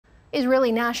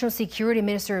Israeli National Security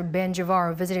Minister Ben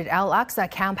Gvir visited Al-Aqsa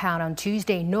compound on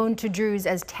Tuesday, known to Jews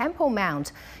as Temple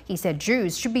Mount. He said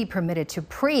Jews should be permitted to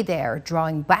pray there,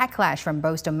 drawing backlash from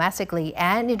both domestically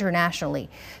and internationally.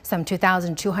 Some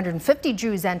 2,250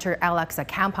 Jews entered Al-Aqsa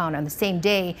compound on the same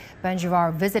day Ben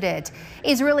Gvir visited.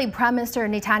 Israeli Prime Minister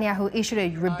Netanyahu issued a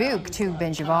rebuke to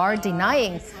Ben Gvir,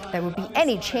 denying there would be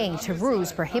any change to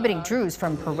rules prohibiting Jews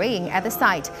from praying at the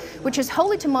site, which is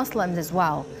holy to Muslims as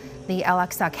well. The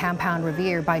Al-Aqsa compound,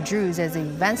 revered by Jews as a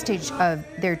vestige of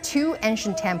their two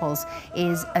ancient temples,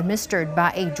 is administered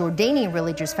by a Jordanian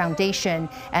religious foundation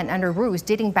and under rules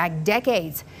dating back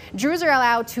decades. Jews are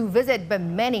allowed to visit, but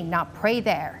many not pray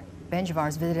there. Ben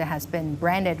Gvir's visit has been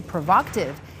branded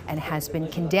provocative and has been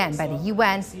condemned by the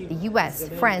UN, the US,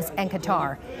 France, and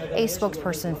Qatar. A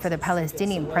spokesperson for the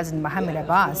Palestinian President Mahmoud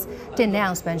Abbas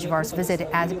denounced Ben Gvir's visit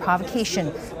as a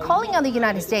provocation, calling on the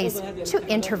United States to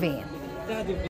intervene.